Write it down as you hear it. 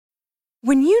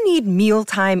When you need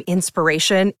mealtime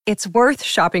inspiration, it's worth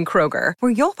shopping Kroger,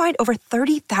 where you'll find over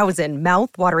 30,000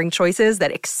 mouth-watering choices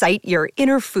that excite your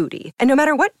inner foodie. And no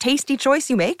matter what tasty choice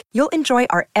you make, you'll enjoy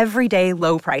our everyday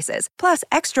low prices, plus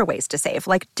extra ways to save,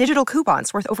 like digital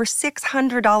coupons worth over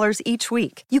 $600 each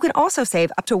week. You can also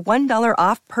save up to $1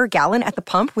 off per gallon at the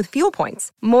pump with fuel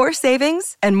points. More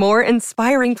savings and more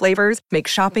inspiring flavors make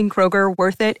shopping Kroger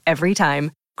worth it every time.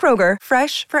 Kroger,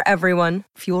 fresh for everyone.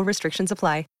 Fuel restrictions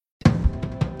apply.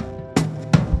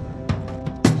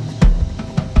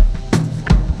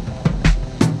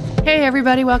 Hey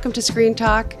everybody, welcome to Screen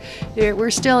Talk. We're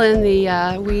still in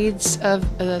the weeds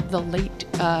of the late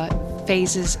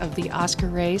phases of the Oscar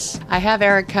race. I have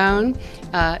Eric Cohn,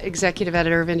 executive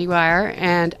editor of IndieWire,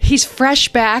 and he's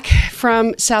fresh back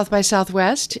from South by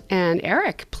Southwest. And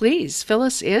Eric, please fill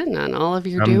us in on all of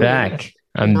your doing.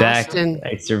 I'm back. Austin.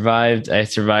 I survived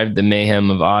the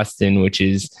mayhem of Austin, which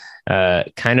is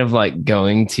kind of like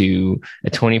going to a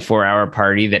 24-hour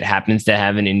party that happens to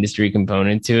have an industry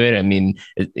component to it. I mean,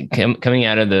 coming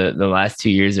out of the last 2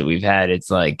 years that we've had, it's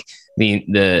like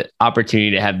the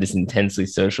opportunity to have this intensely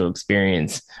social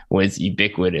experience was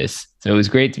ubiquitous. So it was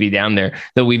great to be down there,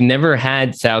 though we've never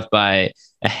had South by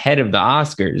ahead of the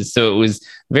Oscars. So it was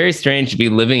very strange to be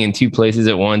living in two places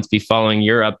at once, be following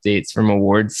your updates from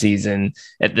awards season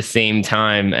at the same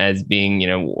time as being,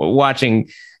 watching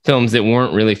films that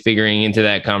weren't really figuring into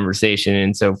that conversation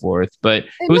and so forth. But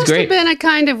it was great. It must have been a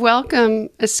kind of welcome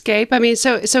escape. I mean,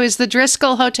 so is the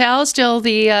Driscoll Hotel still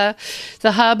the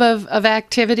hub of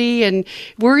activity? And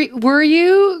were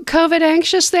you COVID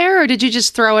anxious there, or did you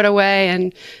just throw it away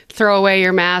and throw away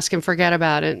your mask and forget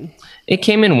about it? It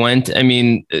came and went. I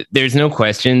mean, there's no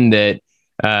question that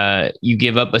you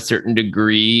give up a certain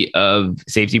degree of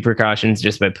safety precautions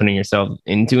just by putting yourself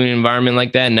into an environment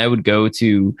like that. And I would go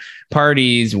to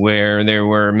parties where there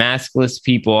were maskless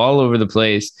people all over the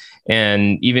place.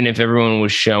 And even if everyone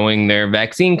was showing their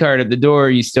vaccine card at the door,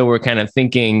 you still were kind of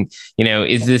thinking,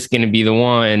 is this going to be the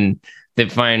one that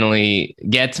finally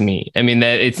gets me? I mean,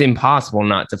 that it's impossible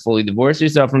not to fully divorce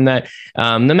yourself from that.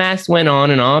 The mask went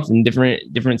on and off in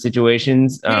different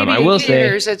situations. Maybe I will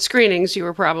say at screenings, you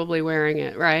were probably wearing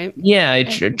it, right? Yeah, I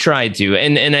tried to.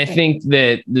 And I think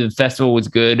that the festival was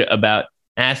good about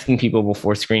asking people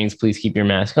before screenings, please keep your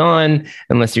mask on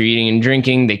unless you're eating and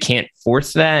drinking. They can't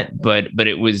force that, but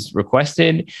it was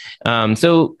requested.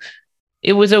 So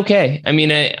it was okay. I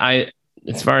mean, I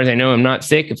as far as I know, I'm not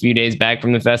sick. A few days back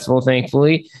from the festival,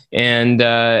 thankfully, and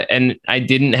I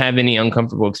didn't have any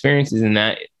uncomfortable experiences in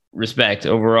that respect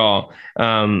overall.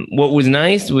 What was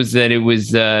nice was that it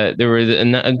was there was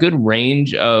a good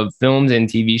range of films and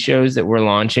TV shows that were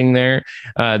launching there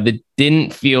that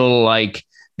didn't feel like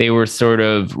they were sort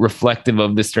of reflective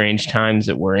of the strange times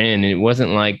that we're in. It wasn't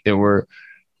like there were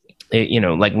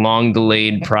like long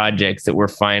delayed projects that were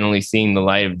finally seeing the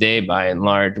light of day by and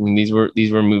large. I mean,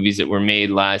 these were movies that were made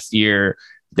last year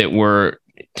that were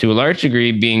to a large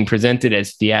degree being presented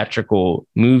as theatrical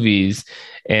movies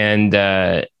and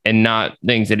not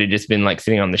things that had just been like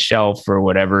sitting on the shelf or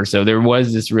whatever. So there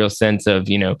was this real sense of,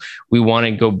 we want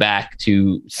to go back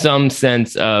to some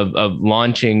sense of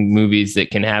launching movies that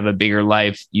can have a bigger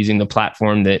life using the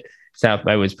platform that South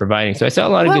by was providing. So I saw a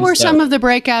lot of good stuff. What were some of the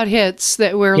breakout hits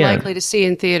that we're likely to see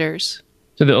in theaters?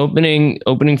 So the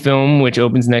opening film, which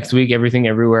opens next week, Everything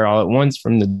Everywhere All at Once,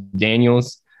 from the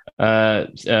Daniels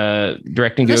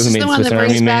directing duo who made the one Swiss that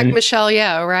brings Army back Man. Michelle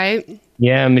Yeoh, right?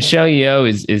 Yeah, Michelle Yeoh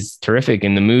is terrific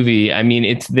in the movie. I mean,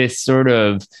 it's this sort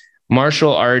of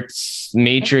martial arts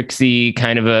matrixy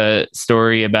kind of a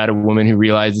story about a woman who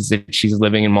realizes that she's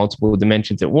living in multiple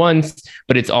dimensions at once,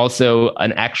 but it's also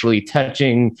an actually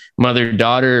touching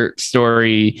mother-daughter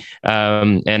story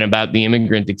and about the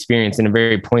immigrant experience in a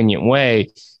very poignant way,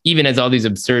 even as all these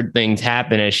absurd things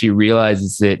happen, as she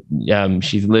realizes that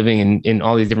she's living in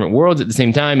all these different worlds at the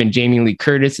same time. And Jamie Lee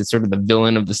Curtis is sort of the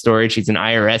villain of the story. She's an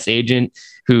IRS agent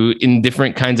who, in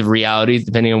different kinds of realities,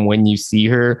 depending on when you see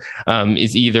her,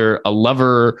 is either a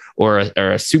lover or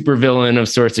a super villain of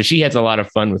sorts. So she has a lot of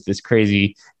fun with this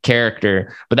crazy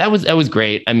character. But that was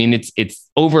great. I mean, it's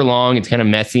overlong. It's kind of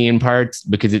messy in parts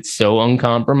because it's so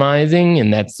uncompromising,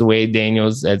 and that's the way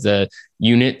Daniels as a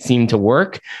unit seemed to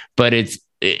work. But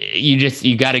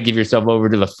you got to give yourself over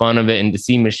to the fun of it, and to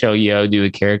see Michelle Yeoh do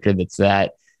a character that's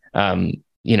that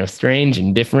strange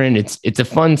and different. It's a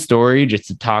fun story just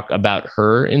to talk about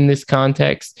her in this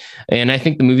context. And I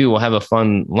think the movie will have a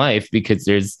fun life because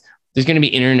there's going to be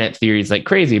internet theories like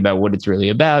crazy about what it's really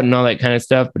about and all that kind of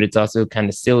stuff, but it's also kind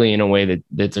of silly in a way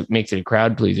that makes it a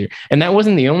crowd pleaser. And that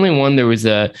wasn't the only one. There was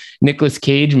a Nicolas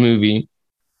Cage movie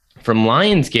from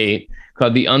Lionsgate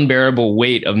called The Unbearable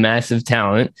Weight of Massive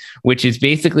Talent, which is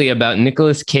basically about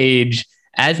Nicolas Cage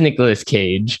as Nicolas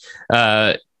Cage,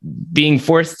 being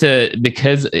forced to,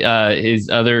 because his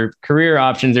other career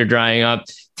options are drying up,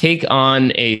 take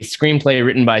on a screenplay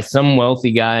written by some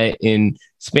wealthy guy in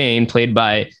Spain, played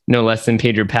by no less than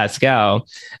Pedro Pascal.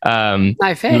 My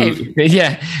fave.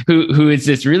 Who is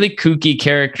this really kooky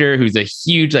character who's a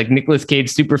huge, like, Nicolas Cage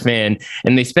super fan.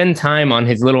 And they spend time on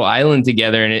his little island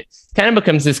together. And it kind of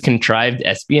becomes this contrived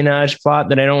espionage plot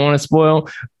that I don't want to spoil.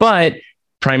 But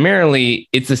primarily,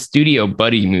 it's a studio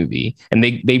buddy movie, and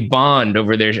they bond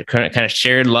over their kind of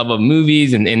shared love of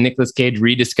movies, and Nicolas Cage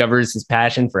rediscovers his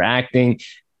passion for acting.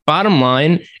 Bottom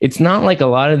line, it's not like a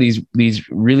lot of these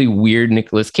really weird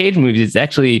Nicolas Cage movies. It's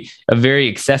actually a very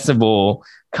accessible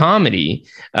comedy.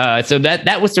 So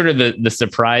that was sort of the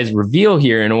surprise reveal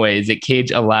here, in a way, is that Cage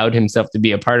allowed himself to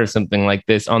be a part of something like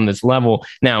this on this level.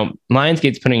 Now,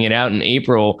 Lionsgate's putting it out in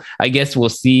April. I guess we'll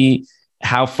see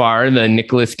how far the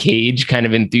Nicolas Cage kind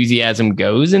of enthusiasm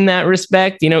goes in that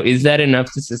respect. Is that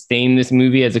enough to sustain this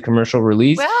movie as a commercial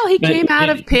release? Well, he came out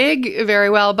of Pig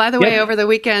very well. By the way, over the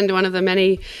weekend, one of the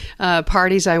many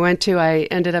parties I went to, I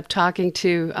ended up talking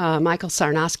to Michael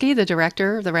Sarnowski, the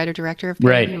writer-director of Pig.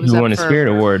 Right, who won a Spirit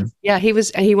Award. Yeah,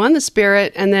 he won the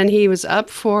Spirit, and then he was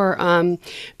up for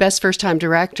Best First-Time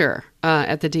Director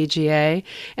at the DGA,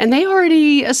 and they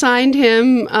already assigned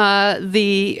him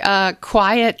the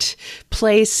Quiet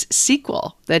Place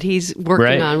sequel that he's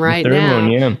working on right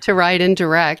now to write and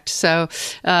direct. So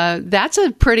that's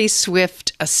a pretty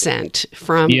swift ascent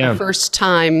from a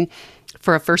first-time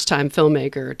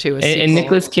filmmaker to a sequel. And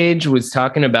Nicolas Cage was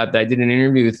talking about that. I did an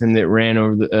interview with him that ran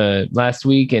over the last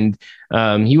week, and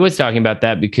he was talking about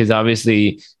that because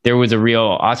obviously there was a real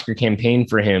Oscar campaign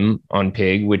for him on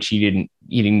Pig, which he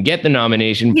didn't get the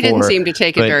nomination for. He didn't seem to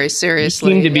take it very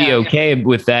seriously. He seemed to be okay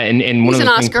with that. And he's an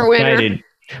Oscar winner.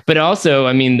 But also,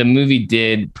 I mean, the movie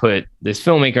did put this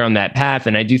filmmaker on that path,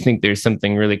 and I do think there's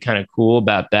something really kind of cool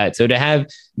about that. So to have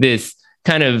this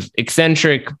kind of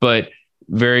eccentric but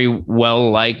very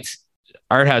well-liked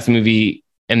art house movie,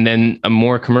 and then a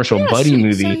more commercial buddy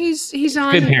movie. So he's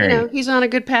on he's on a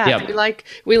good path. Yep.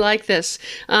 We like this.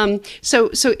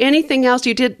 So anything else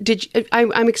you did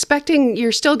I'm expecting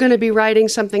you're still going to be writing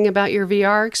something about your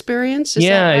VR experience. Is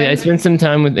that right? I spent some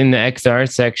time in the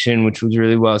XR section, which was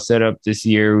really well set up this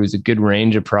year. It was a good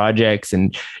range of projects,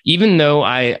 and even though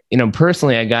I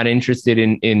personally I got interested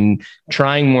in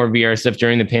trying more VR stuff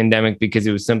during the pandemic because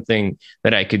it was something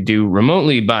that I could do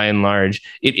remotely by and large.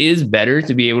 It is better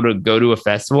to be able to go to a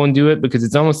festival and do it because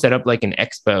it's almost set up like an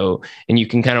expo, and you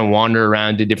can kind of wander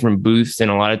around to different booths, and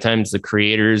a lot of times the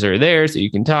creators are there so you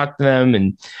can talk to them.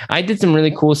 And I did some really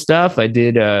cool stuff. I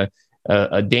did a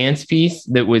dance piece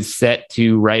that was set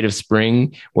to Rite of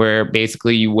Spring, where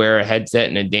basically you wear a headset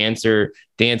and a dancer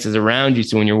dances around you.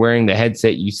 So when you're wearing the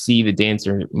headset, you see the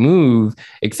dancer move,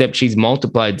 except she's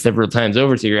multiplied several times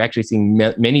over. So you're actually seeing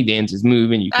many dancers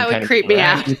move, and you can kind of creep me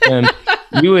out. With them.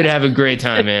 You would have a great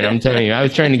time, man. I'm telling you. I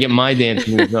was trying to get my dance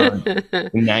moves on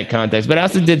in that context, but I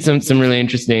also did some really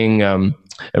interesting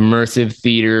immersive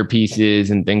theater pieces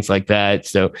and things like that.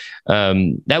 So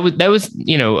that was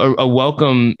a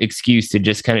welcome excuse to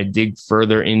just kind of dig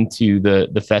further into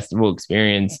the festival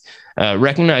experience,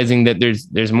 recognizing that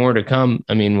there's more to come.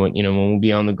 I mean, when we'll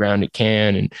be on the ground at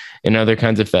Cannes and other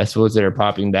kinds of festivals that are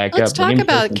popping back up. Let's talk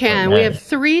about Cannes. We have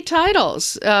 3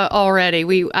 titles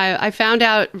already. I found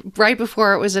out right before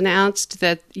it was announced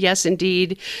that yes,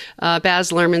 indeed,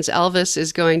 Baz Luhrmann's Elvis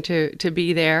is going to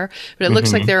be there, but it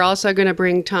looks like they're also going to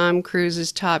bring Tom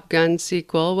Cruise's Top Gun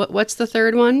sequel. What's the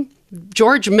third one?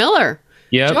 George Miller.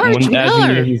 Yep,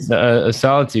 1,000 Years of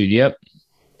Solitude. Yep.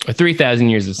 3,000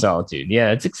 Years of Solitude.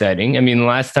 Yeah, it's exciting. I mean, the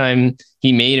last time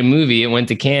he made a movie, it went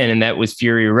to Cannes, and that was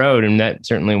Fury Road, and that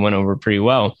certainly went over pretty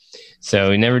well.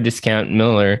 So we never discount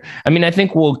Miller. I mean, I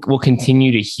think we'll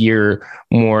continue to hear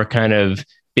more kind of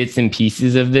bits and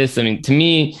pieces of this. I mean, to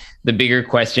me, the bigger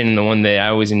question, and the one that I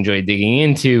always enjoy digging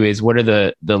into, is what are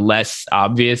the less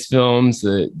obvious films,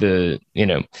 the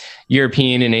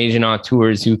European and Asian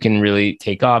auteurs who can really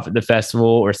take off at the festival,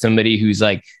 or somebody who's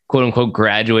like, quote unquote,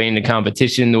 graduating to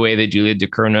competition the way that Julia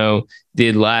Ducournau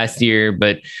did last year.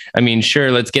 But I mean,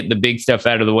 sure, let's get the big stuff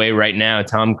out of the way right now.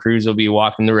 Tom Cruise will be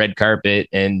walking the red carpet,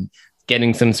 and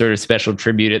getting some sort of special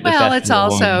tribute at the festival. Well, it's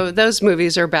also, those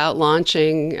movies are about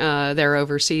launching their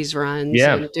overseas runs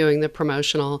and doing the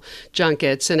promotional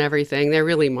junkets and everything. They're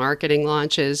really marketing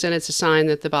launches, and it's a sign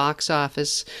that the box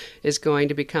office is going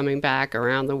to be coming back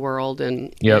around the world.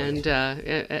 And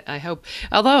I hope,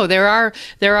 although there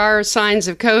are signs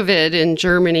of COVID in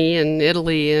Germany and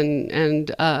Italy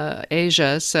and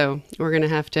Asia, so we're going to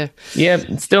have to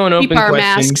it's still an open keep our question.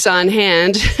 masks on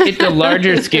hand. It's a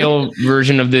larger scale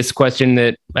version of this question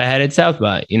that I had at South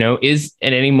by. Is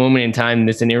at any moment in time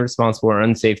this an irresponsible or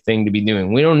unsafe thing to be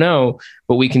doing? We don't know,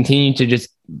 but we continue to just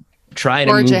try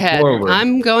to move ahead. forward.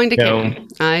 I'm going to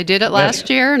I did it last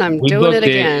year, and I'm doing it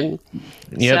again.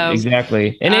 Yep,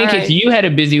 exactly. And in any case, you had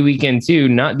a busy weekend too,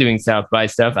 not doing South by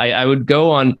stuff. I would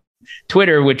go on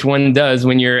Twitter, which one does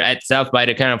when you're at South by,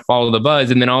 to kind of follow the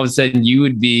buzz, and then all of a sudden you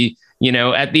would be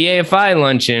at the AFI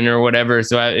luncheon or whatever.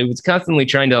 So it was constantly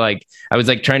trying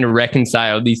to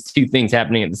reconcile these two things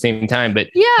happening at the same time. But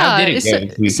how did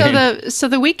it go? So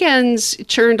the weekends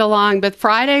churned along, but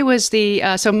Friday was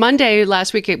so Monday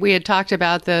last week we had talked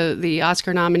about the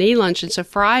Oscar nominee luncheon. So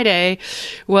Friday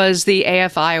was the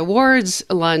AFI Awards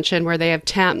luncheon, where they have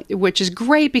which is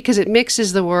great because it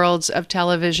mixes the worlds of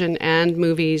television and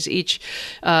movies. Each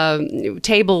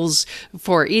tables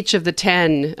for each of the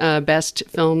 10 best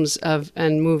films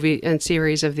and movie and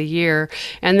series of the year,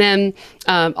 and then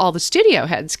all the studio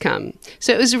heads come.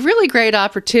 So it was a really great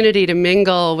opportunity to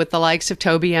mingle with the likes of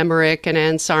Toby Emmerich and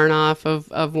Ann Sarnoff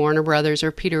of Warner Brothers,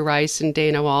 or Peter Rice and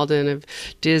Dana Walden of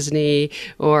Disney,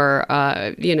 or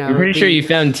I'm pretty sure you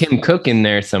found Tim Cook in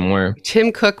there somewhere.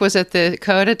 Tim Cook was at the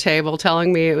Coda table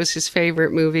telling me it was his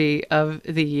favorite movie of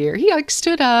the year. He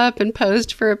stood up and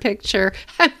posed for a picture.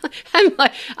 I'm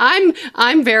like,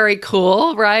 I'm very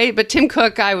cool, right? But Tim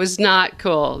Cook, I was not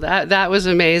cool. That was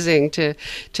amazing to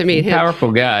meet him.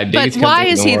 Powerful guy. But why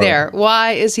is he there?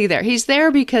 Why is he there? He's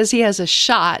there because he has a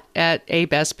shot at a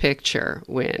Best Picture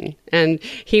win, and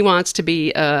he wants to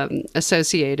be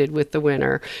associated with the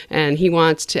winner, and he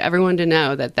wants everyone to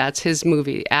know that that's his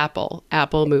movie, Apple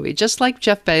movie, just like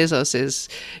Jeff Bezos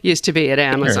used to be at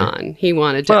Amazon. Sure. He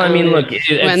wanted to. Well, look,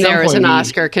 when there was an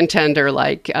Oscar contender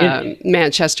like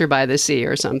Manchester by the Sea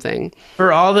or something.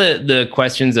 For all the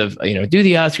questions of do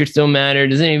the Oscars still matter?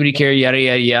 Does anybody care? Yada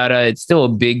yada yada. It's still a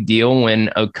big deal when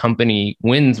a company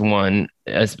wins one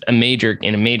in a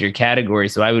major category.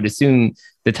 So I would assume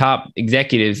the top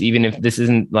executives, even if this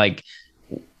isn't like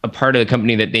a part of the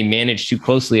company that they manage too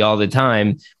closely all the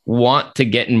time, want to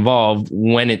get involved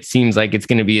when it seems like it's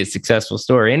going to be a successful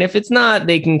story. And if it's not,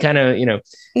 they can kind of,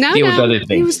 deal with other things.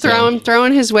 He was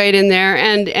throwing his weight in there.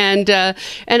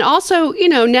 And also,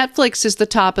 Netflix is the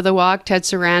top of the walk. Ted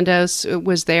Sarandos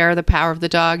was there, The Power of the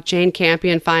Dog. Jane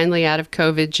Campion finally out of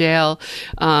COVID jail,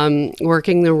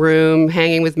 working the room,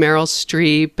 hanging with Meryl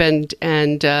Streep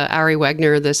and Ari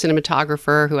Wegner, the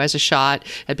cinematographer, who has a shot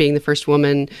at being the first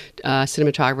woman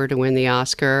cinematographer to win the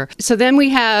Oscar. So then we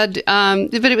had,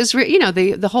 but it was,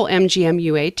 the whole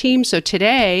MGM-UA team. So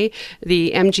today,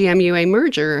 the MGM-UA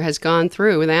merger has gone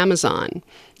through with Amazon.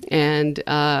 And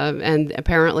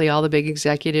apparently all the big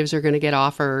executives are going to get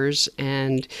offers,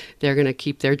 and they're going to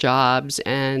keep their jobs.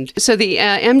 And so the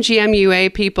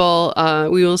MGM-UA people,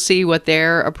 we will see what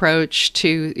their approach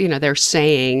to, they're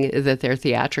saying that they're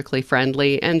theatrically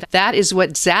friendly. And that is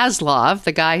what Zaslav,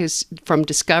 the guy who's from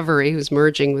Discovery, who's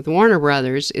merging with Warner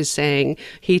Brothers, is saying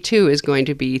he too is going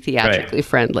to be theatrically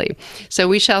friendly. So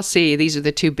we shall see. These are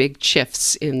the two big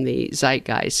shifts in the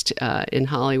zeitgeist in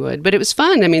Hollywood. But it was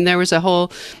fun. There was a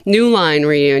whole New Line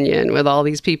reunion with all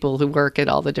these people who work at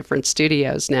all the different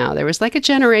studios now. There was like a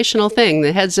generational thing.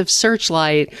 The heads of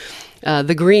Searchlight,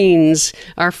 the Greens,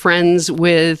 are friends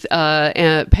with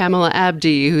Pamela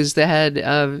Abdi, who's the head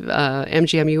of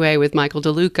MGM-UA, with Michael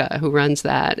DeLuca, who runs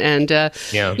that. And,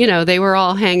 they were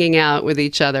all hanging out with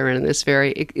each other in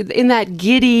that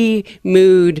giddy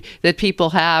mood that people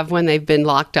have when they've been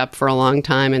locked up for a long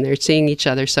time and they're seeing each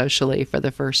other socially for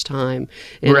the first time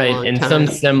in a long time. Some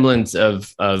semblance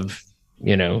of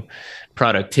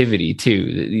productivity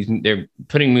too. They're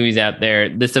putting movies out there.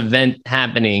 This event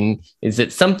happening is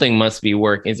that something must be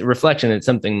working. It's a reflection that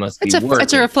something must be working.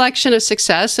 It's a reflection of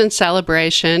success and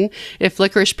celebration. If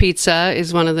Licorice Pizza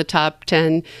is one of the top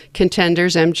 10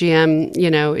 contenders, MGM,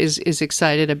 is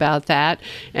excited about that.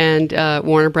 And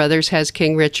Warner Brothers has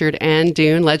King Richard and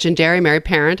Dune. Legendary, Mary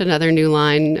Parent, another New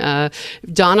Line.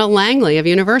 Donna Langley of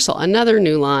Universal, another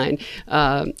New Line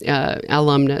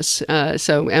alumnus.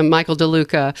 And Michael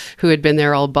DeLuca, who had had been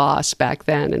their old boss back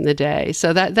then in the day.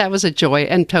 So that was a joy.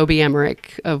 And Toby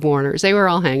Emmerich of Warner's, they were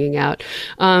all hanging out.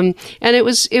 And it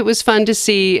was fun to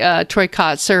see Troy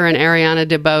Kotzer and Ariana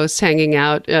DeBose hanging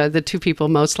out, the two people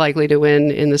most likely to win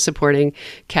in the supporting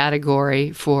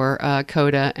category for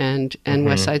Coda and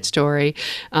West Side Story.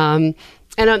 And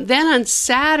then on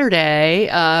Saturday,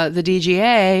 the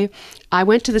DGA, I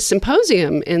went to the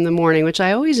symposium in the morning, which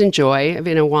I always enjoy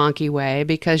in a wonky way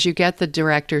because you get the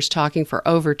directors talking for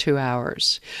over 2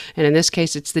 hours. And in this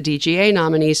case, it's the DGA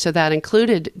nominees. So that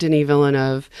included Denis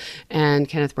Villeneuve and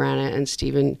Kenneth Branagh and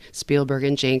Steven Spielberg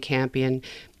and Jane Campion.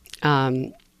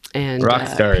 And rock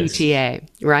stars. PTA,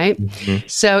 right?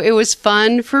 So it was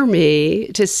fun for me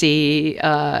to see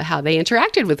how they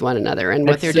interacted with one another and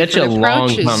what their different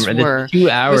approaches were. 2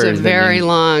 hours. It was a very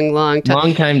long time.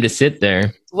 Long time to sit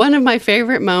there. One of my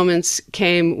favorite moments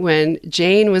came when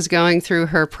Jane was going through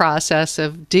her process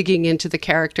of digging into the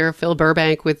character of Phil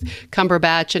Burbank with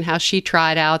Cumberbatch and how she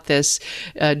tried out this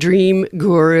dream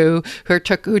guru who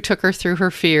took her through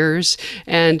her fears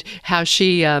and how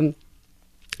she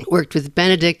worked with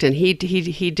Benedict and he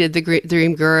did the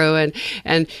Dream Guru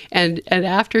and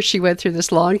after she went through this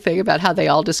long thing about how they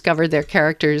all discovered their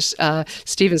characters,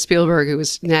 Steven Spielberg, who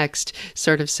was next,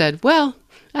 sort of said, well,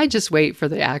 I just wait for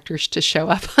the actors to show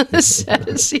up on the set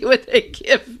and see what they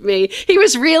give me. He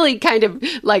was really kind of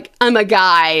like, I'm a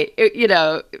guy,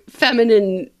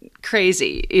 feminine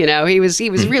crazy. He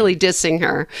was really dissing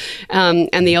her.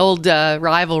 And the old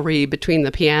rivalry between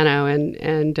the piano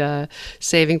and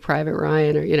Saving Private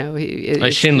Ryan,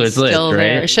 or Schindler's List,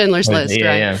 right? Schindler's List,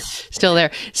 right? Yeah. Still there.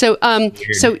 So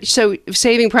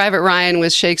Saving Private Ryan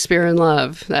was Shakespeare in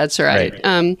Love. That's right.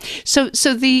 So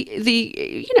the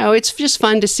it's just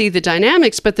fun to see the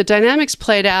dynamics, but the dynamics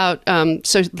played out.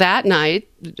 So that night,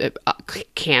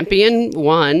 Campion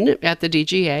won at the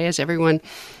DGA, as everyone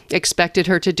expected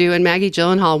her to do, and Maggie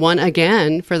Gyllenhaal won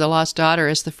again for The Lost Daughter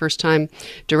as the first-time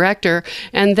director.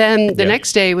 And then the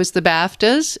next day was the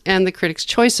BAFTAs and the Critics'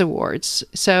 Choice Awards.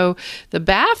 So the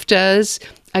BAFTAs,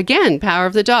 again, Power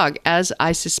of the Dog, as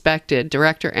I suspected,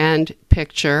 director and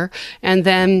picture. And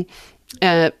then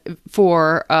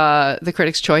for the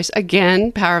Critics' Choice,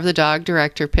 again, Power of the Dog,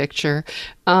 director, picture.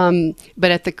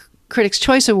 But at the Critics'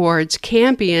 Choice Awards,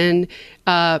 Campion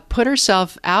put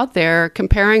herself out there,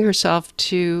 comparing herself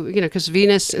to, because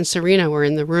Venus and Serena were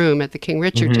in the room at the King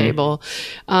Richard table,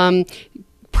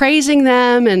 praising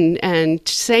them and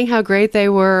saying how great they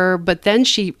were. But then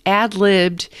she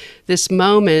ad-libbed this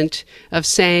moment of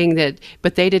saying that,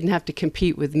 but they didn't have to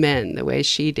compete with men the way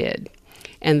she did.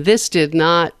 And this did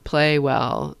not play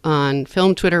well on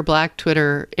film Twitter, Black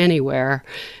Twitter, anywhere.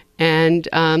 And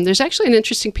there's actually an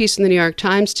interesting piece in the New York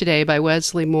Times today by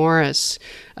Wesley Morris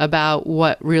about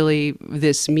what really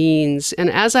this means.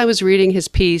 And as I was reading his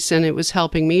piece, and it was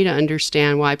helping me to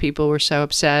understand why people were so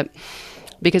upset,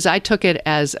 because I took it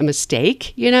as a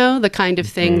mistake, the kind of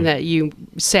thing that you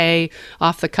say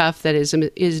off the cuff that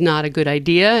is not a good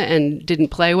idea and didn't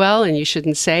play well and you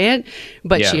shouldn't say it.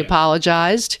 But she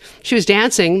apologized. She was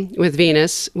dancing with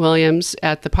Venus Williams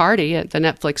at the party, at the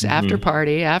Netflix after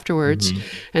party afterwards,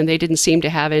 and they didn't seem to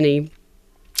have any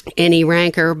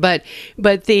rancor. But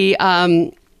the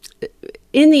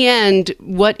in the end,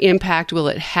 what impact will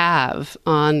it have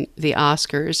on the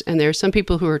Oscars? And there are some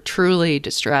people who are truly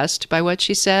distressed by what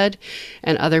she said,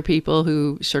 and other people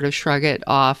who sort of shrug it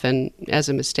off and as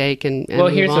a mistake. And well,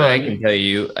 here's what I can tell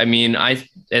you. I mean,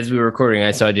 as we were recording,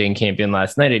 I saw Jane Campion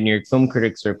last night at New York Film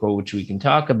Critics Circle, which we can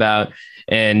talk about,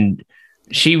 and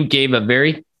she gave a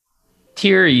very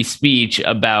teary speech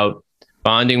about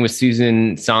bonding with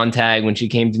Susan Sontag when she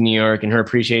came to New York and her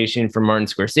appreciation for Martin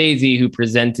Scorsese, who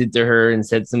presented to her and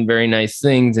said some very nice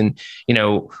things. And,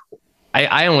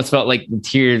 I almost felt like the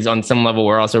tears on some level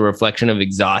were also a reflection of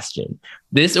exhaustion.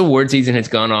 This award season has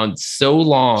gone on so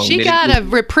long. She got a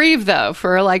reprieve, though,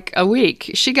 for like a week.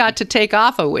 She got to take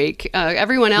off a week.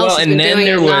 Everyone else has been doing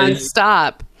it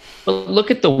nonstop. But look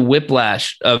at the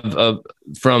whiplash of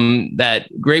from that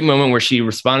great moment where she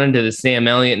responded to the Sam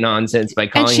Elliott nonsense by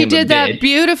calling him a bitch. And she did that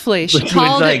beautifully. She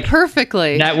called it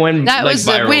perfectly. That was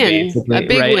a win, a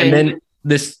big win. And then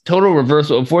this total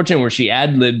reversal of fortune where she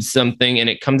ad-libs something and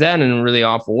it comes out in a really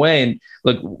awful way. And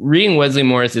look, reading Wesley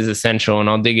Morris is essential, and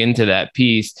I'll dig into that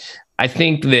piece. I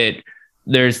think that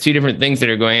there's two different things that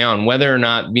are going on. Whether or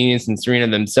not Venus and Serena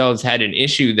themselves had an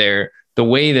issue there, the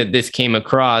way that this came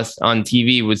across on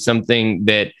TV was something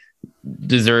that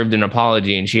deserved an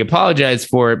apology, and she apologized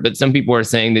for it. But some people are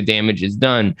saying the damage is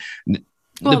done.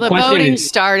 Well, the voting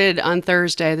started on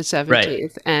Thursday, the 17th,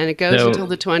 right, and it goes until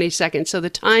the 22nd. So the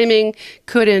timing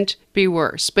couldn't be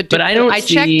worse. But I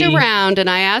checked around and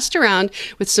I asked around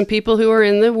with some people who are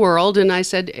in the world, and I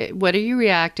said, "What are you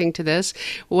reacting to this?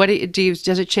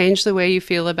 Does it change the way you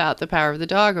feel about the power of the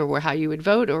dog, or how you would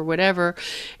vote, or whatever?"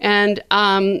 And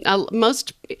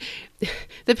most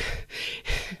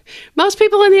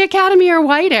people in the Academy are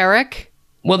white, Eric.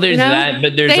 Well, there's that,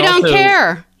 but they don't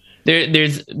care.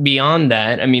 There's beyond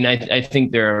that. I mean, I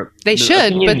think they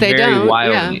should, but they don't.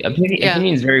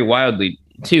 Opinions vary wildly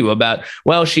too about,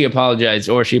 well, she apologized,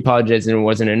 or she apologized and it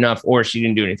wasn't enough, or she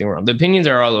didn't do anything wrong. The opinions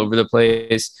are all over the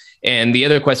place. And the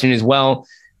other question is, well,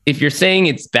 if you're saying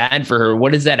it's bad for her,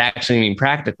 what does that actually mean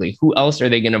practically? Who else are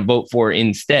they going to vote for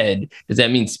instead? Does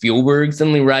that mean Spielberg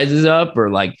suddenly rises up,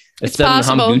 or like a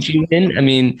sudden Hamaguchi win? I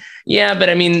mean, yeah, but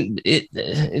I mean,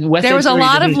 there was a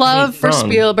lot of love for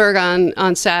Spielberg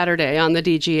on Saturday on the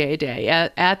DGA day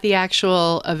at the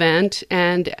actual event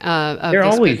and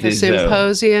the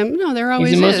symposium. No, there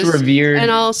always is. He's the most revered.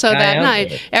 And also that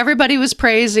night, everybody was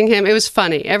praising him. It was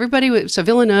funny. So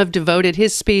Villeneuve devoted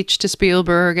his speech to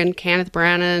Spielberg, and Kenneth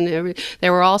Branagh. They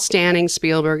were all standing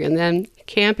Spielberg, and then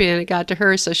Campion, it got to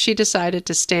her, so she decided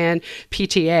to stand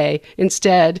PTA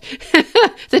instead.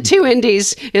 The two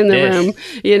indies in the room,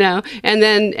 and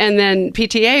then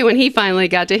PTA, when he finally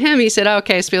got to him, he said,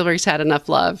 "Okay, Spielberg's had enough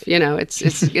love.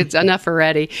 It's enough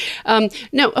already."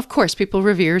 No, of course, people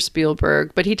revere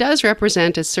Spielberg, but he does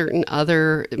represent a certain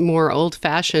other, more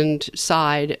old-fashioned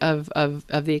side of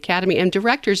the Academy, and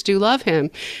directors do love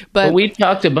him. But we've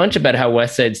talked a bunch about how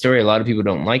West Side Story. A lot of people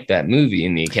don't like that movie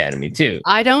in the Academy too.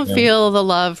 I don't feel the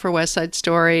love for West Side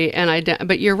Story,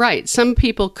 but you're right. Some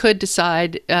people could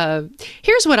decide.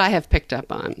 Here's what I have picked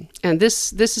up on, and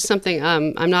this is something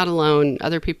I'm not alone.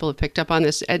 Other people have picked up on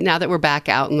this. And now that we're back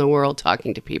out in the world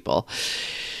talking to people,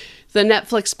 the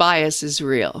Netflix bias is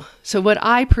real. So what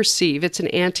I perceive, it's an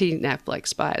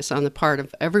anti-Netflix bias on the part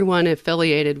of everyone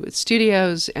affiliated with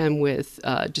studios and with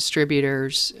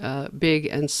distributors, big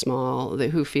and small,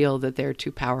 who feel that they're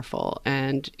too powerful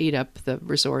and eat up the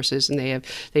resources, and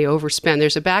they overspend.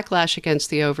 There's a backlash against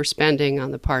the overspending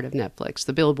on the part of Netflix,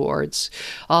 the billboards,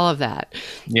 all of that.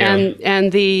 Yeah.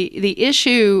 And the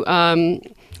issue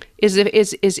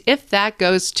is if that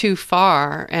goes too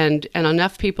far and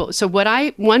enough people. So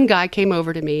one guy came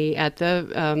over to me at the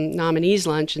nominees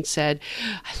lunch and said,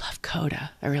 "I love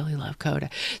Coda. I really love Coda.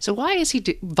 So why is he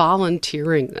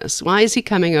volunteering this? Why is he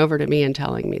coming over to me and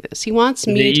telling me this? He wants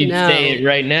me to know." Say it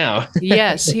right now.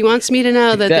 Yes, he wants me to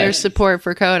know that there's support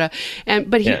for Coda.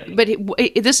 But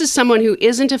this is someone who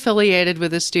isn't affiliated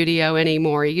with a studio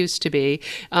anymore. He used to be.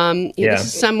 This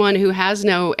is someone who has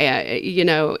no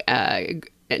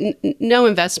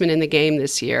investment in the game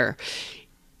this year.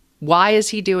 Why is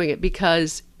he doing it?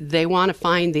 Because they want to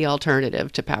find the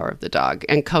alternative to Power of the Dog,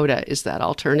 and Coda is that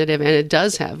alternative, and it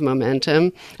does have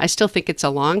momentum. I still think it's a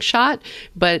long shot,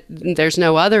 but there's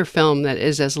no other film that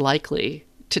is as likely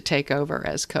to take over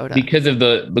as Coda because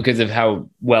of how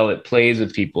well it plays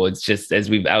with people. It's just, as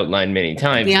we've outlined many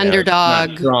times, the underdog,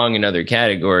 not strong in other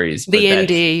categories, the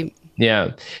indie.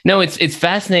 Yeah. No, it's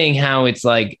fascinating how it's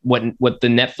like what the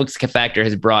Netflix factor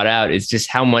has brought out is just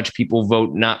how much people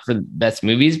vote not for the best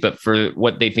movies, but for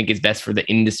what they think is best for the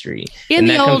industry. In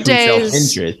the old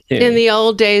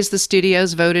days, the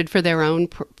studios voted for their own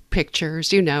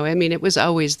pictures, I mean, it was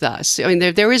always thus. I mean,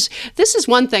 this is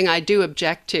one thing I do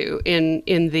object to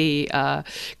in the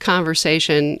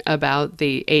conversation about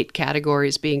the 8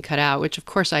 categories being cut out, which of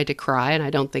course I decry, and I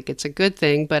don't think it's a good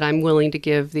thing, but I'm willing to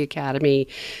give the Academy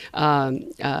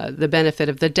the benefit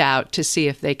of the doubt to see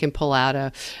if they can pull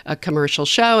out a commercial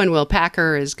show, and Will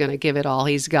Packer is going to give it all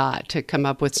he's got to come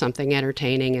up with something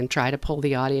entertaining and try to pull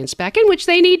the audience back in, which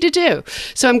they need to do.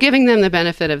 So I'm giving them the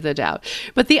benefit of the doubt.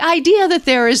 But the idea that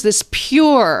there is this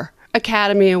pure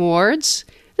Academy Awards,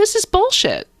 this is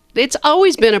bullshit. It's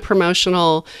always been a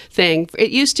promotional thing.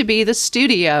 It used to be the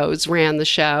studios ran the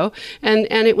show, and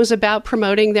it was about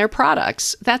promoting their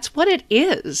products. That's what it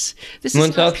is. This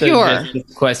is not pure. It's also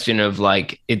just a question of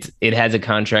like it has a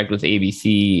contract with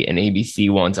ABC, and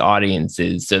ABC wants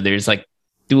audiences. So there's like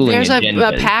dueling There's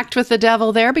agendas. a pact with the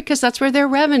devil there, because that's where their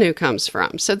revenue comes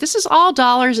from. So this is all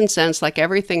dollars and cents, like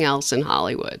everything else in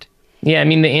Hollywood. Yeah, I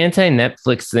mean, the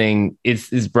anti-Netflix thing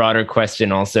is broader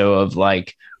question also of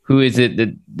like, who is it that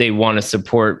they want to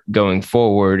support going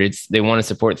forward? They want to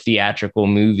support theatrical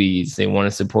movies. They want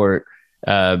to support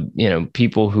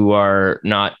people who are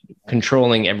not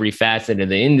controlling every facet of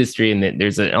the industry, and that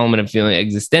there's an element of feeling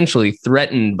existentially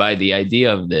threatened by the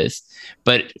idea of this.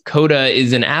 But Coda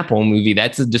is an Apple movie.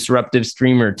 That's a disruptive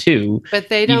streamer too. But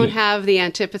they don't have the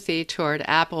antipathy toward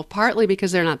Apple, partly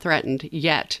because they're not threatened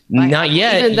yet. Not Apple,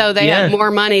 yet. even though they have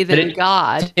more money than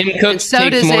God. Tim Cook and so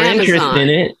takes does more Amazon. interest in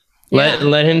it.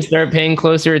 Let him start paying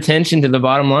closer attention to the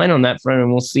bottom line on that front,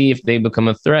 and we'll see if they become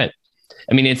a threat.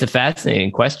 I mean, it's a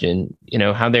fascinating question,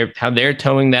 how they're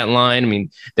towing that line. I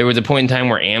mean, there was a point in time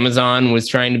where Amazon was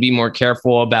trying to be more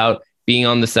careful about being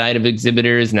on the side of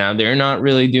exhibitors. Now they're not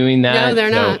really doing that. No,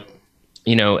 they're not.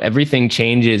 Everything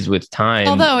changes with time.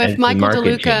 Although if Michael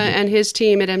DeLuca and his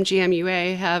team at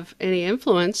MGM-UA have any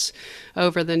influence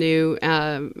over the new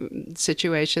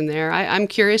situation there, I'm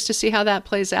curious to see how that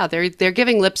plays out. They're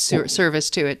giving lip service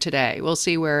to it today. We'll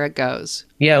see where it goes.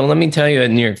 Yeah, well, let me tell you,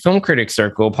 at New York Film Critics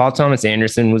Circle, Paul Thomas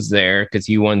Anderson was there because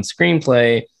he won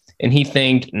screenplay, and he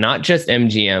thanked not just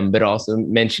MGM, but also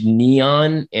mentioned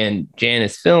Neon and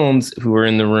Janus Films, who were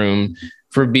in the room,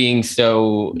 for being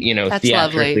so, That's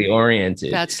theatrically lovely.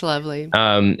 Oriented. That's lovely.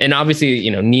 And obviously,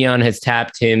 Neon has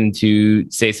tapped him to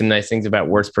say some nice things about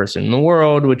Worst Person in the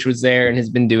World, which was there and has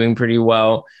been doing pretty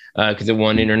well because it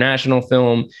won international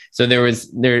film. So there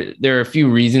are a few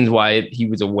reasons why he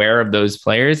was aware of those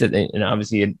players, and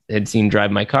obviously had seen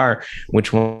Drive My Car,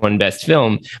 which won Best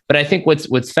Film. But I think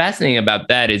what's fascinating about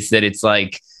that is that it's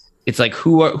like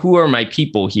who are my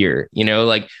people here,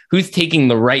 like who's taking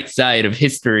the right side of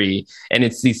history. And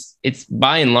it's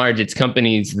by and large, it's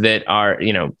companies that are,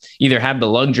 either have the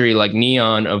luxury like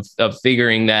Neon of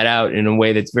figuring that out in a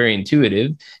way that's very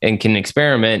intuitive and can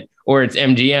experiment, or it's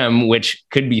MGM, which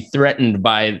could be threatened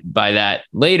by that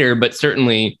later, but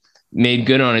certainly made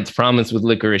good on its promise with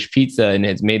Licorice Pizza and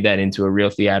has made that into a real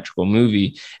theatrical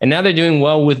movie. And now they're doing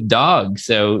well with Dog.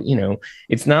 So,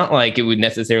 it's not like it would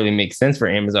necessarily make sense for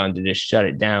Amazon to just shut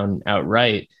it down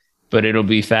outright, but it'll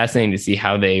be fascinating to see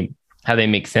how they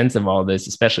make sense of all this,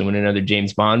 especially when another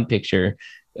James Bond picture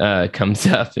comes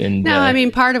up. And I mean,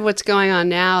 part of what's going on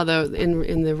now, though,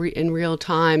 in real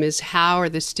time, is how are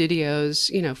the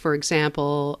studios, for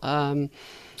example,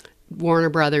 Warner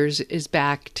Brothers is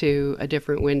back to a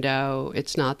different window.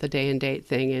 It's not the day and date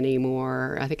thing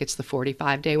anymore. I think it's the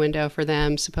 45-day window for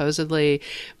them, supposedly.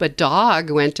 But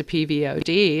Dog went to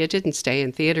PVOD. It didn't stay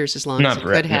in theaters as long as it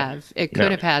could have. It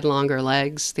could have had longer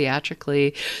legs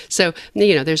theatrically. So,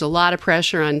 there's a lot of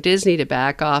pressure on Disney to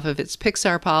back off of its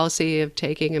Pixar policy of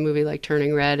taking a movie like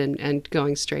Turning Red and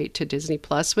going straight to Disney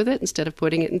Plus with it instead of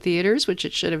putting it in theaters, which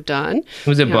it should have done. It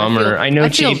was a bummer. I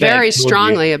feel very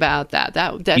strongly about that.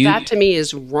 That to me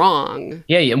is wrong.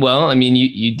 Yeah. Well, I mean,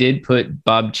 you did put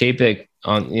Bob Chapek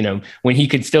on, when he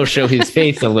could still show his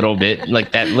face a little bit,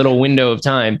 like that little window of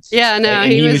time. Yeah, no,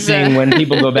 and he was saying when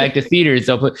people go back to theaters,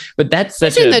 they'll put. But that's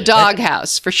such in the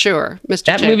doghouse for sure, Mr.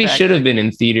 That Chapek. movie should have been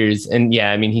in theaters, and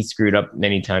yeah, I mean, he screwed up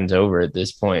many times over at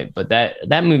this point. But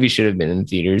that movie should have been in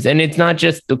theaters, and it's not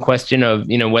just the question of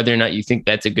whether or not you think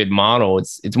that's a good model.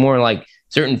 It's more like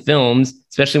certain films,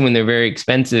 especially when they're very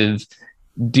expensive,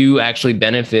 do actually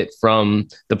benefit from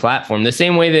the platform. The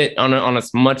same way that on a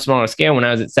much smaller scale, when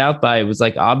I was at South by, it was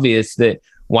like obvious that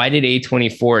why did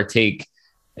A24 take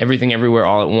Everything Everywhere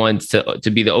All at Once to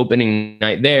be the opening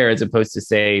night there, as opposed to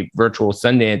say virtual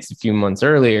Sundance a few months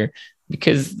earlier?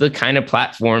 Because the kind of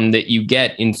platform that you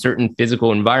get in certain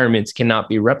physical environments cannot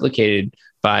be replicated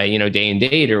by, day and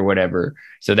date or whatever.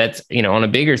 So that's, on a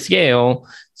bigger scale,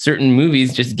 certain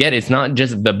movies just get, it's not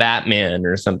just the Batman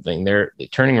or something.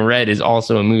 Turning Red is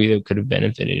also a movie that could have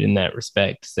benefited in that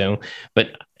respect. So, but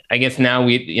I guess now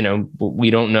we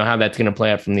don't know how that's going to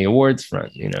play out from the awards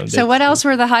front. So what else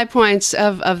were the high points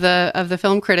of the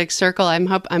Film Critics Circle?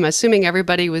 I'm assuming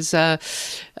everybody was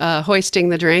hoisting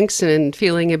the drinks and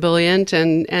feeling ebullient,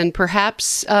 and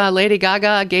perhaps Lady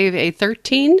Gaga gave a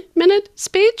 13-minute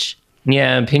speech.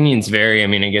 Yeah, opinions vary. I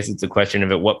mean, I guess it's a question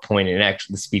of at what point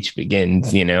the speech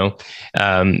begins,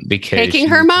 because taking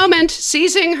her moment,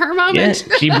 seizing her moment.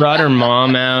 Yeah, she brought her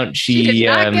mom out. She did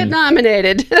not get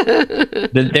nominated.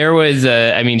 There was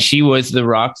she was the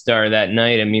rock star that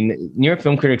night. I mean, New York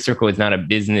Film Critics Circle is not a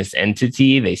business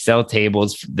entity. They sell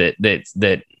tables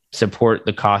that support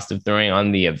the cost of throwing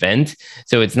on the event.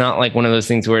 So it's not like one of those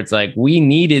things where it's like, we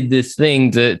needed this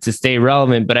thing to stay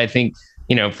relevant. But I think,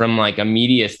 from like a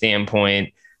media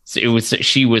standpoint,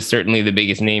 she was certainly the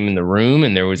biggest name in the room,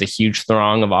 and there was a huge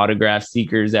throng of autograph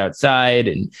seekers outside,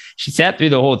 and she sat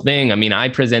through the whole thing. I mean, I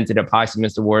presented a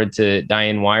posthumous award to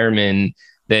Diane Wireman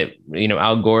that,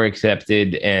 Al Gore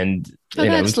accepted, and Oh, it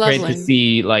that's was great lovely. to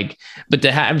see, like, but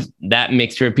to have that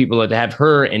mixture of people, to have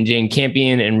her and Jane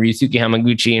Campion and Ryusuke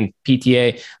Hamaguchi and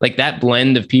PTA, like that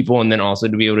blend of people, and then also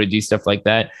to be able to do stuff like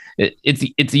that,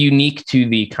 it's unique to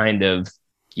the kind of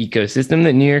ecosystem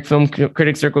that New York Film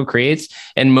Critics Circle creates.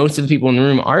 And most of the people in the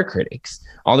room are critics.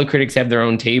 All the critics have their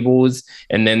own tables,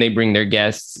 and then they bring their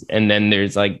guests, and then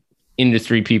there's like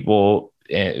industry people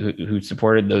who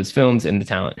supported those films and the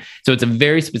talent. So it's a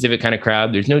very specific kind of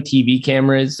crowd. There's no TV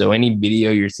cameras, so any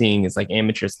video you're seeing is like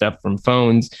amateur stuff from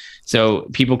phones. So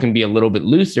people can be a little bit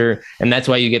looser, and that's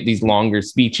why you get these longer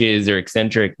speeches or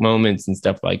eccentric moments and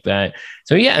stuff like that.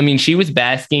 So yeah, I mean, she was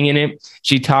basking in it.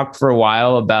 She talked for a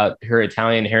while about her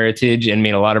Italian heritage and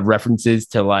made a lot of references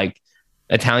to like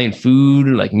Italian food,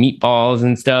 like meatballs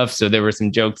and stuff. So there were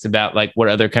some jokes about like what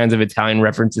other kinds of Italian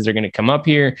references are going to come up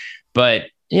here. But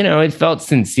it felt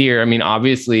sincere. I mean,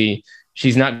 obviously,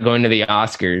 she's not going to the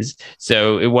Oscars,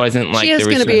 so it wasn't like she is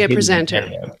going to be a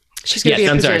presenter. She's going to be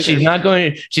a presenter. She's not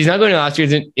going to the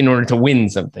Oscars in order to win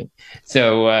something.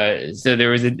 So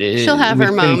there was she'll have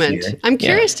her moment. I'm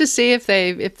curious to see if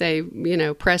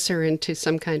they press her into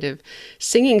some kind of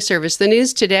singing service. The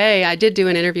news today, I did do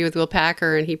an interview with Will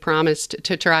Packer, and he promised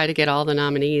to try to get all the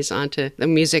nominees onto the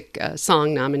music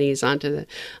song nominees onto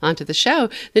the show.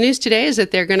 The news today is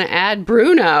that they're going to add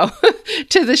Bruno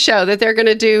to the show. That they're going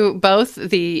to do both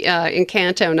the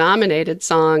Encanto nominated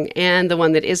song and the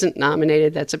one that isn't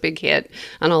nominated. That's a big hit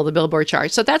on all the Billboard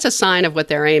charts. So that's a sign of what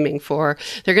they're aiming for.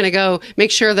 They're going to go make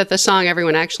sure that the song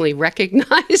everyone actually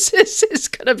recognizes is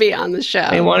going to be on the show.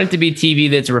 They want it to be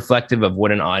TV that's reflective of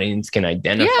what an audience can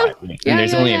identify with. And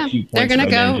there's only a few points.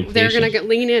 They're going to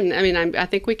lean in. I mean, I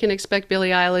think we can expect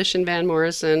Billie Eilish and Van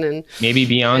Morrison and maybe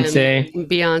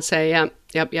Beyonce.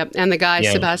 Yep. And the guy,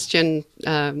 Sebastian,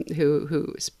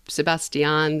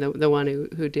 Sebastian, the one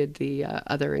who did the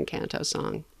other Encanto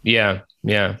song. Yeah.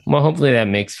 Well, hopefully that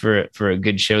makes for a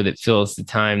good show that fills the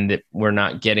time that we're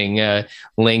not getting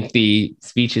lengthy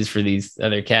speeches for these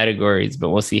other categories, but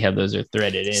we'll see how those are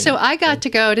threaded in. So I got to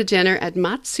go to dinner at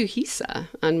Matsuhisa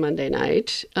on Monday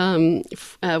night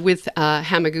with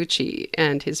Hamaguchi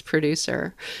and his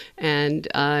producer. And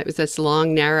it was this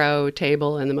long, narrow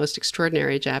table and the most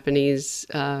extraordinary Japanese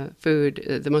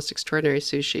food, the most extraordinary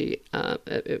sushi,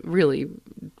 really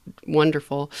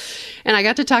wonderful. And I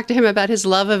got to talk to him about his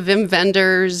love of Wim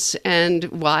Wenders and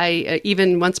why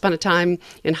even Once Upon a Time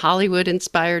in Hollywood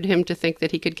inspired him to think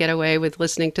that he could get away with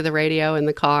listening to the radio in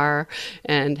the car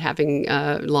and having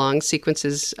long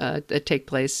sequences that take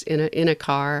place in a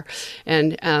car.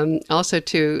 And also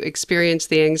to experience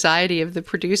the anxiety of the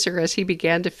producer as he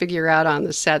began to figure out on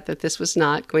the set that this was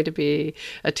not going to be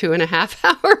a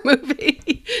 2.5-hour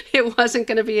movie. It wasn't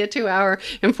going to be a 2-hour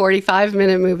and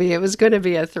 45-minute movie. It was going to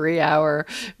be a 3-hour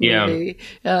movie.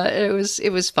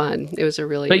 It was fun. It was a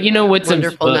really what's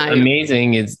wonderful night.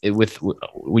 Amazing is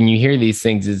when you hear these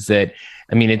things is that,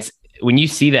 I mean, it's when you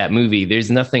see that movie, there's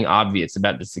nothing obvious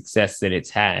about the success that it's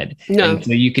had. No. And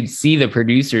so you could see the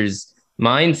producer's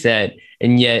mindset,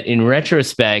 and yet in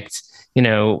retrospect,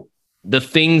 the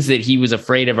things that he was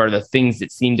afraid of are the things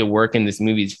that seem to work in this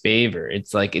movie's favor.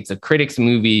 It's like it's a critics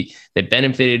movie that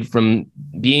benefited from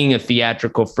being a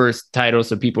theatrical first title,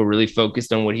 so people really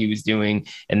focused on what he was doing,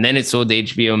 and then it sold to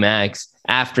HBO Max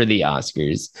after the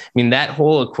Oscars. I mean, that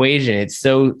whole equation, it's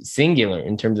so singular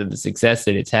in terms of the success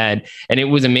that it's had. And it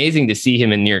was amazing to see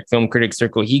him in New York Film Critics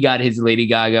Circle. He got his Lady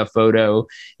Gaga photo,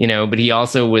 but he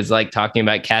also was like talking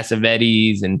about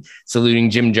Cassavetes and saluting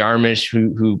Jim Jarmusch,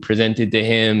 who presented to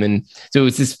him. And so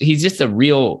he's just a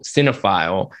real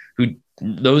cinephile who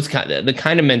the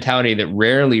kind of mentality that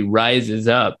rarely rises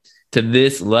up to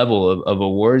this level of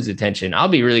awards attention. I'll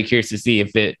be really curious to see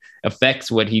if it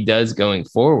affects what he does going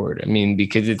forward. I mean,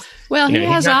 because he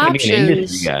has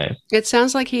options. It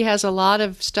sounds like he has a lot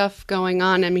of stuff going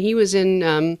on. I mean, he was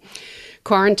in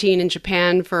quarantine in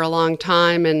Japan for a long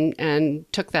time and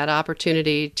took that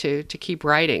opportunity to keep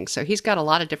writing. So he's got a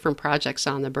lot of different projects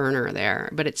on the burner there.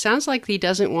 But it sounds like he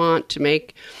doesn't want to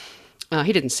make.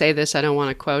 He didn't say this. I don't want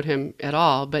to quote him at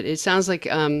all, but it sounds like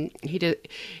the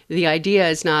idea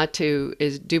is not to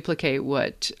duplicate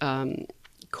what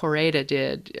Correda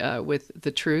did with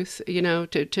The Truth.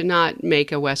 To not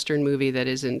make a Western movie that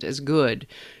isn't as good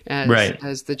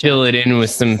as the. Fill it in with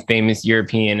some famous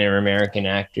European or American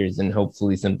actors, and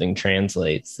hopefully something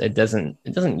translates. It doesn't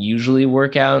usually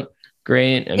work out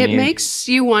great. It makes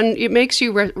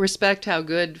you respect how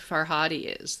good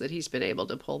Farhadi is, that he's been able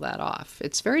to pull that off.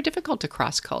 It's very difficult to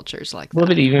cross cultures like that. Well,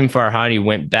 but even Farhadi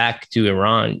went back to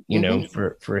Iran,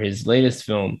 for his latest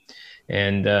film.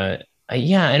 And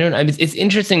Yeah, I don't know. It's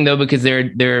interesting though, because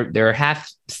there are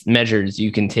half measures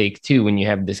you can take too when you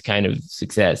have this kind of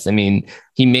success. I mean,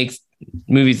 he makes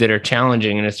movies that are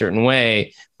challenging in a certain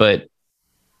way, but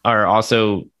are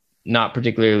also not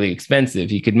particularly expensive.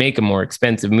 He could make a more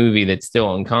expensive movie that's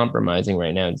still uncompromising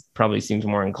right now. It probably seems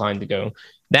more inclined to go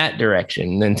that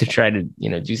direction than to try to,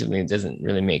 do something that doesn't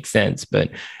really make sense. But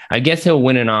I guess he'll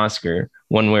win an Oscar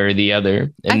one way or the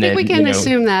other. And I think then, we can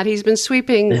assume that he's been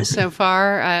sweeping so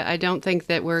far. I don't think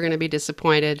that we're going to be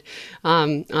disappointed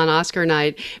on Oscar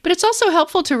night. But it's also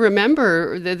helpful to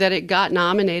remember that it got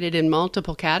nominated in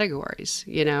multiple categories.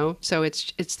 So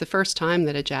it's the first time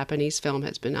that a Japanese film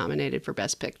has been nominated for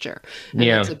Best Picture, and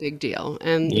that's a big deal.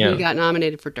 And he got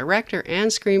nominated for director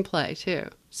and screenplay too.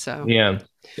 So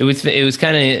it was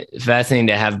kind of fascinating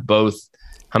to have both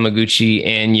Hamaguchi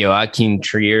and Joachim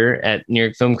Trier at New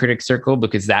York Film Critics Circle,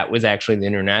 because that was actually the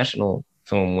international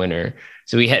film winner.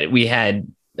 So we had,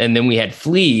 and then we had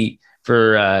Flea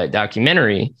for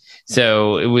documentary.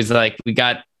 So it was like we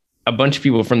got a bunch of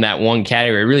people from that one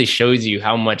category. It really shows you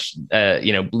how much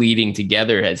bleeding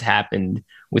together has happened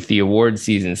with the award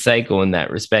season cycle in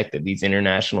that respect, that these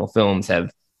international films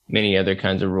have many other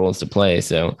kinds of roles to play.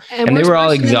 So, and they were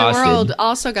all exhausted. The world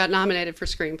also got nominated for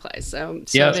screenplay. So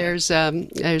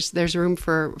there's room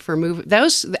for movie.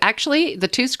 Those actually, the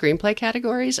two screenplay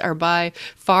categories are by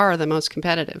far the most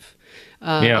competitive,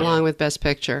 along with Best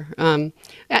Picture.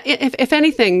 If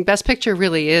anything, Best Picture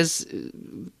really is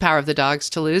Power of the Dogs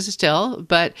to lose still.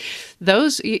 But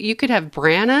those, you could have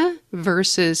Branagh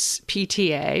versus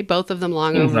PTA, both of them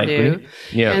long overdue.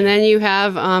 Yeah. And then you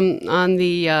have on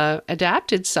the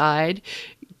adapted side,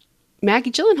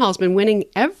 Maggie Gyllenhaal's been winning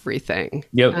everything.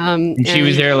 Yep. She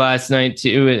was there last night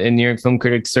too at New York Film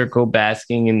Critics Circle,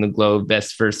 basking in the glow of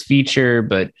Best First Feature.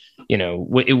 But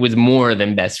it was more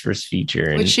than Best First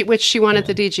Feature, which she won at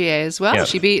the DGA as well. Yep.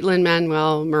 She beat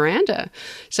Lin-Manuel Miranda,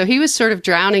 so he was sort of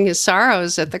drowning his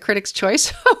sorrows at the Critics'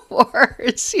 Choice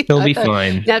Awards. He'll be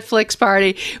fine. Netflix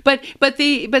party, but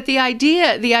the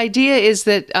idea is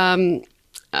that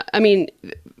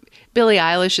Billie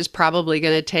Eilish is probably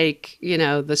going to take,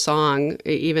 the song,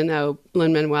 even though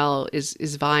Lin-Manuel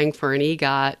is vying for an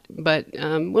EGOT. But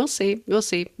we'll see.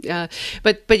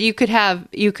 But you could have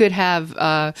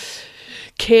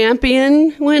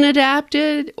Campion win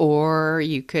adapted, or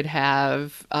you could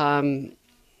have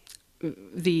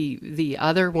the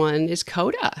other one is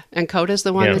Coda, and Coda's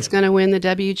the one that's going to win the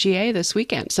WGA this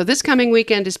weekend. So this coming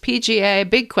weekend is PGA,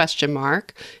 big question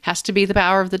mark. Has to be The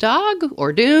Power of the Dog,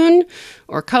 or Dune,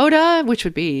 or Coda, which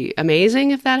would be amazing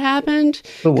if that happened.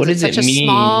 But what does it mean? Such a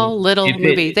small little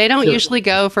movie. They don't usually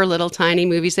go for little tiny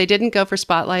movies. They didn't go for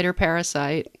Spotlight or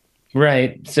Parasite.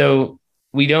 Right. So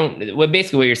we don't. Well,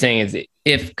 basically, what you're saying is,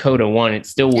 if Coda won, it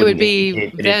still wouldn't. It would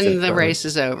be. Then the race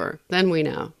is over. Then we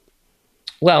know.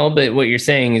 Well, but what you're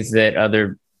saying is that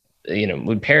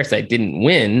when Parasite didn't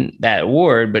win that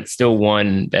award, but still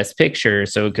won Best Picture,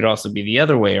 so it could also be the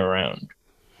other way around,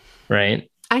 right?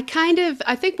 I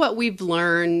think what we've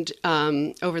learned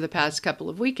over the past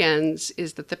couple of weekends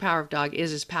is that The Power of Dog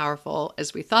is as powerful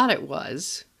as we thought it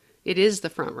was. It is the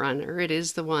front runner. It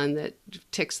is the one that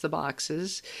ticks the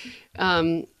boxes.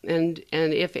 And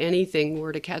if anything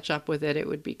were to catch up with it, it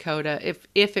would be Coda.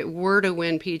 If it were to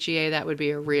win PGA, that would be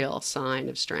a real sign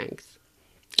of strength.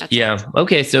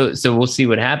 Okay. So we'll see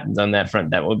what happens on that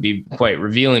front. That would be quite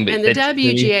revealing. But and the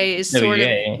WGA is sort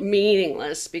of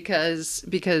meaningless because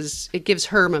it gives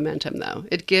her momentum, though.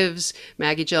 It gives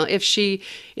Maggie Gyllenhaal.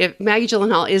 If Maggie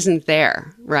Gyllenhaal isn't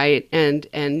there, right, and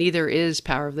neither is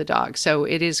Power of the Dog, so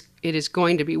it is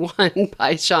going to be won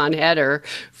by Sian Heder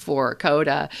for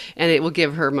Coda, and it will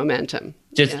give her momentum.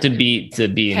 Just to be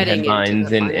in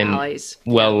headlines and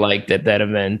well liked at that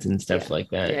event and stuff like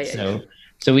that.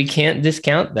 So we can't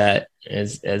discount that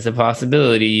as a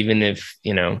possibility, even if,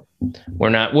 we're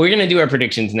not. We're going to do our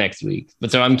predictions next week. But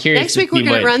so I'm curious. Next week, we're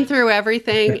going to run through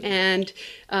everything and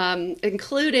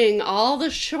including all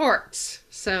the shorts.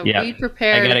 So be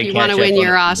prepared if you want to win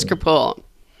your Oscar poll.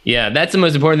 Yeah, that's the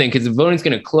most important thing, because the voting's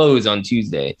going to close on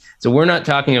Tuesday. So we're not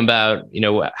talking about,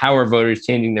 how are voters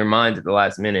changing their minds at the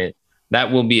last minute. That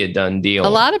will be a done deal. A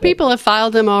lot of people have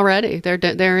filed them already. They're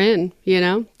in,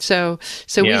 So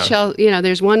we shall,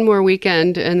 there's one more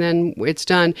weekend and then it's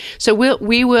done. So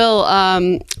we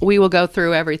will go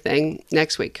through everything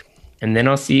next week. And then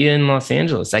I'll see you in Los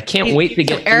Angeles. I can't wait to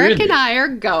get Eric and I are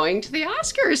going to the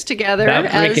Oscars together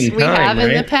as we have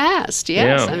in the past.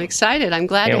 Yes, I'm excited. I'm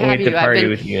glad to have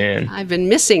you. I've been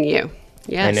missing you.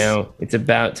 Yes. I know. It's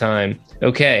about time.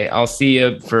 Okay, I'll see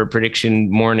you for prediction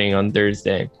morning on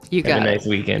Thursday. You got Have a nice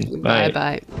weekend. Bye.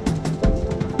 Bye.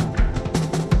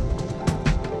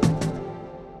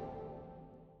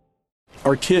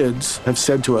 Our kids have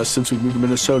said to us since we moved to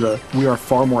Minnesota, we are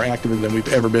far more active than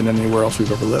we've ever been anywhere else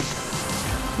we've ever lived.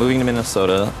 Moving to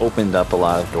Minnesota opened up a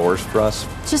lot of doors for us.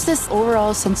 Just this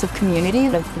overall sense of community,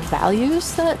 of the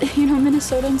values that,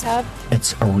 Minnesotans have.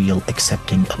 It's a real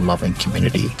accepting, loving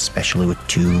community, especially with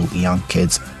 2 young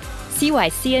kids. See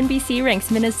why CNBC ranks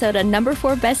Minnesota number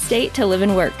 4 best state to live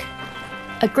and work.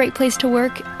 A great place to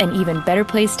work, an even better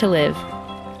place to live.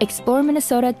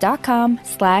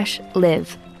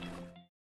 ExploreMinnesota.com/live.